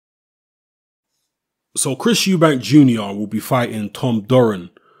So Chris Eubank Jr. will be fighting Tom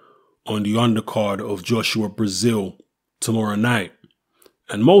Doran on the undercard of Joshua Brazil tomorrow night.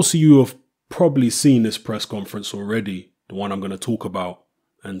 And most of you have probably seen this press conference already, the one I'm going to talk about,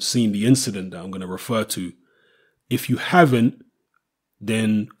 and seen the incident that I'm going to refer to. If you haven't,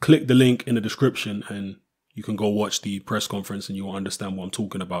 then click the link in the description and you can go watch the press conference and you'll understand what I'm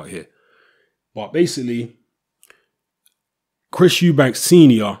talking about here. But basically, Chris Eubank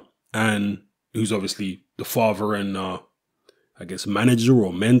Sr., and who's obviously the father and I guess manager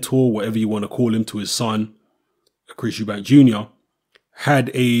or mentor, whatever you want to call him, to his son, Chris Eubank Jr., had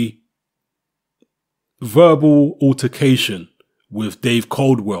a verbal altercation with Dave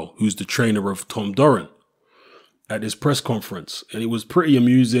Coldwell, who's the trainer of Tom Doran, at this press conference. And it was pretty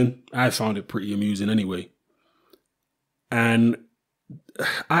amusing. I found it pretty amusing anyway. And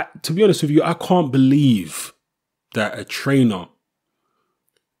to be honest with you, I can't believe that a trainer,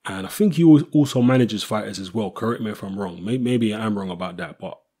 and I think he also manages fighters as well, correct me if I'm wrong, maybe I am wrong about that,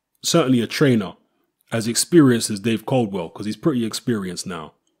 but certainly a trainer as experienced as Dave Coldwell, because he's pretty experienced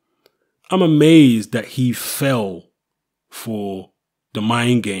now. I'm amazed that he fell for the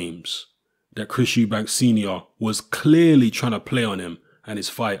mind games that Chris Eubank Sr. was clearly trying to play on him and his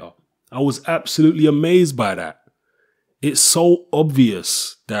fighter. I was absolutely amazed by that. It's so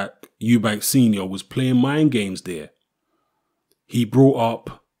obvious that Eubank Sr. was playing mind games there. He brought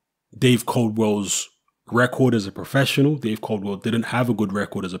up Dave Coldwell's record as a professional. Dave Coldwell didn't have a good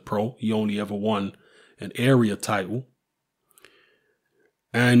record as a pro. He only ever won an area title.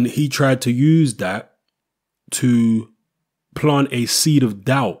 And he tried to use that to plant a seed of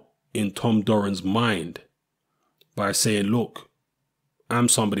doubt in Tom Doran's mind by saying, look, I'm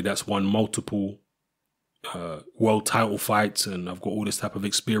somebody that's won multiple world title fights and I've got all this type of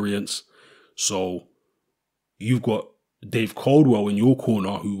experience. So you've got Dave Coldwell in your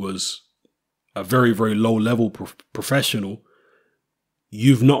corner, who was a very, very low level professional.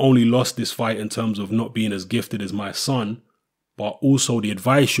 You've not only lost this fight in terms of not being as gifted as my son, but also the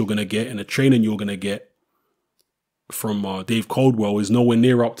advice you're going to get and the training you're going to get from Dave Coldwell is nowhere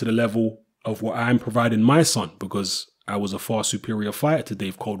near up to the level of what I'm providing my son, because I was a far superior fighter to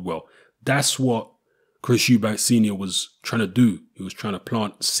Dave Coldwell. That's what Chris Eubank Sr. was trying to do. He was trying to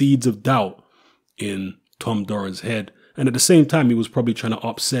plant seeds of doubt in Tom Doran's head. And at the same time, he was probably trying to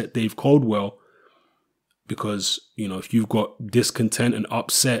upset Dave Coldwell because, you know, if you've got discontent and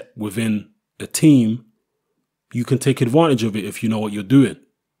upset within a team, you can take advantage of it if you know what you're doing.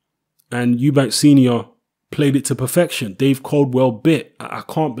 And Eubank Sr. played it to perfection. Dave Coldwell bit. I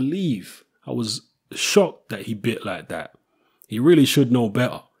can't believe. I was shocked that he bit like that. He really should know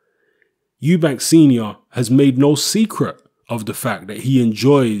better. Eubank Sr. has made no secret of the fact that he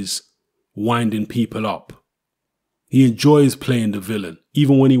enjoys winding people up. He enjoys playing the villain.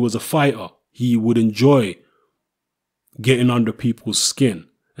 Even when he was a fighter, he would enjoy getting under people's skin.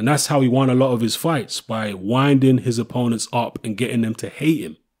 And that's how he won a lot of his fights, by winding his opponents up and getting them to hate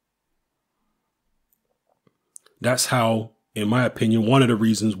him. That's how, in my opinion, one of the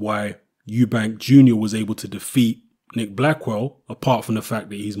reasons why Eubank Jr. was able to defeat Nick Blackwell, apart from the fact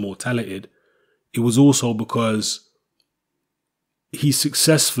that he's more talented, it was also because he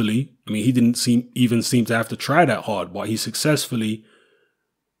successfully, I mean, he didn't even seem to have to try that hard, but he successfully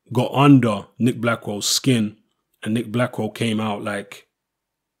got under Nick Blackwell's skin, and Nick Blackwell came out like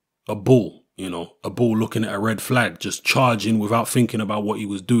a bull, you know, a bull looking at a red flag, just charging without thinking about what he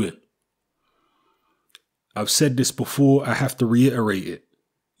was doing. I've said this before, I have to reiterate it.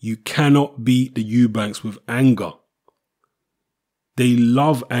 You cannot beat the Eubanks with anger. They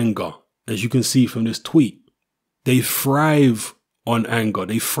love anger, as you can see from this tweet. They thrive on anger.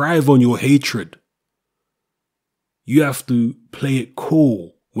 They thrive on your hatred. You have to play it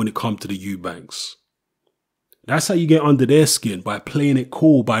cool when it comes to the Eubanks. That's how you get under their skin, by playing it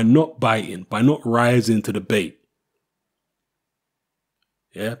cool, by not biting, by not rising to the bait.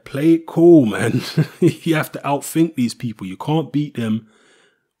 Yeah, play it cool, man. You have to outthink these people. You can't beat them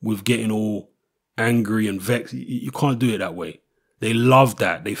with getting all angry and vexed. You can't do it that way. They love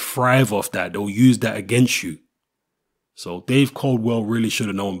that. They thrive off that. They'll use that against you. So Dave Coldwell really should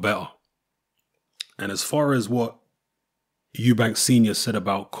have known better. And as far as what Eubank Sr. said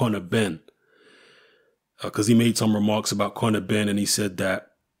about Conor Benn, because he made some remarks about Conor Benn, and he said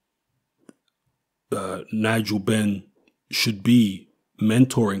that Nigel Benn should be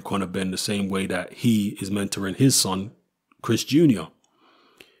mentoring Conor Benn the same way that he is mentoring his son, Chris Jr.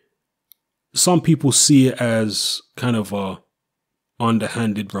 Some people see it as kind of a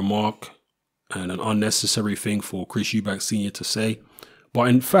underhanded remark and an unnecessary thing for Chris Eubank Sr. to say. But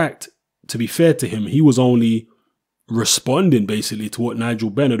in fact, to be fair to him, he was only responding basically to what Nigel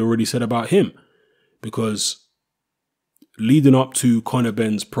Benn had already said about him. because leading up to Conor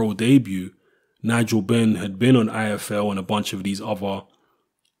Benn's pro debut, Nigel Benn had been on IFL and a bunch of these other,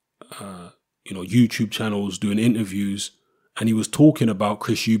 YouTube channels doing interviews, and he was talking about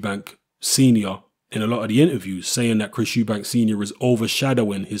Chris Eubank Sr. in a lot of the interviews, saying that Chris Eubank Sr. is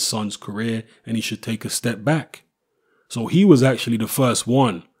overshadowing his son's career and he should take a step back. So he was actually the first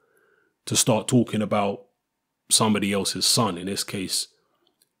one to start talking about somebody else's son, in this case,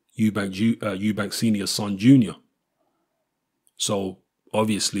 Eubank Sr.'s son, Junior. So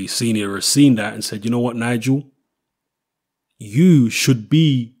obviously Senior has seen that and said, you know what, Nigel, you should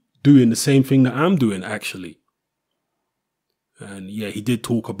be doing the same thing that I'm doing, actually. And yeah, he did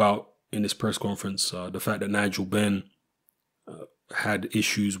talk about in this press conference the fact that Nigel Benn had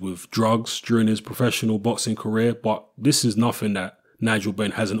issues with drugs during his professional boxing career, but this is nothing that Nigel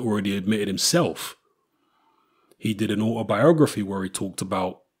Benn hasn't already admitted himself. He did an autobiography where he talked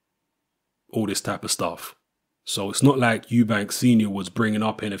about all this type of stuff. So it's not like Eubank Sr. was bringing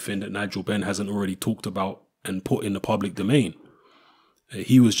up anything that Nigel Benn hasn't already talked about and put in the public domain.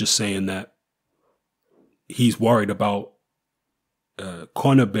 He was just saying that he's worried about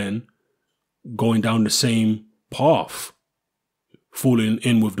Conor Benn going down the same path, falling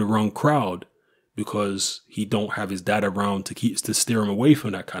in with the wrong crowd, because he don't have his dad around to steer him away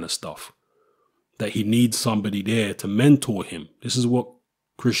from that kind of stuff. That he needs somebody there to mentor him. This is what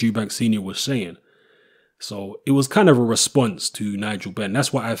Chris Eubank Sr. was saying. So it was kind of a response to Nigel Benn.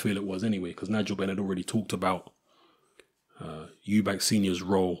 That's what I feel it was anyway, because Nigel Benn had already talked about Eubank Sr.'s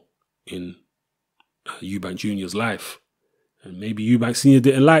role in Eubank Jr.'s life. And maybe Eubank Sr.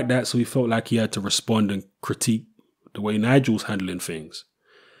 didn't like that, so he felt like he had to respond and critique the way Nigel's handling things.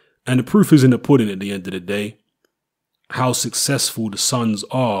 And the proof is in the pudding at the end of the day. How successful the sons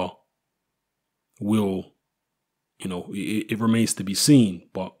are will, it remains to be seen.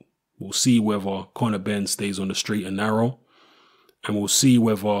 But we'll see whether Conor Benn stays on the straight and narrow. And we'll see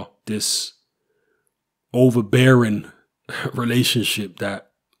whether this overbearing relationship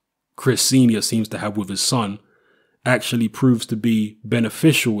that Chris Sr. seems to have with his son actually proves to be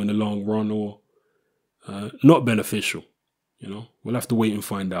beneficial in the long run, or not beneficial. We'll have to wait and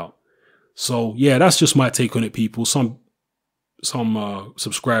find out. So yeah, that's just my take on it, people. Some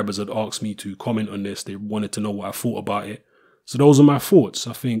subscribers had asked me to comment on this. They wanted to know what I thought about it. So those are my thoughts.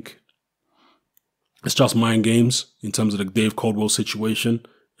 I think it's just mind games in terms of the Dave Coldwell situation.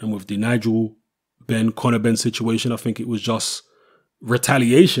 And with the Nigel Benn, Conor Benn situation, I think it was just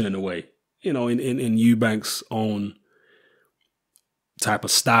retaliation in a way, in Eubank's own type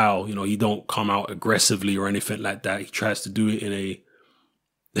of style. He don't come out aggressively or anything like that. He tries to do it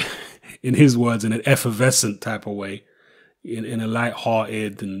in his words, in an effervescent type of way, in a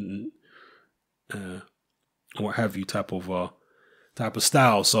light-hearted and what have you type of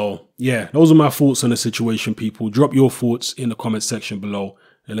style. So yeah, those are my thoughts on the situation, people. Drop your thoughts in the comment section below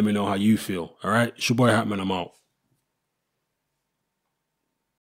and let me know how you feel. All right, it's your boy Hatman. I'm out.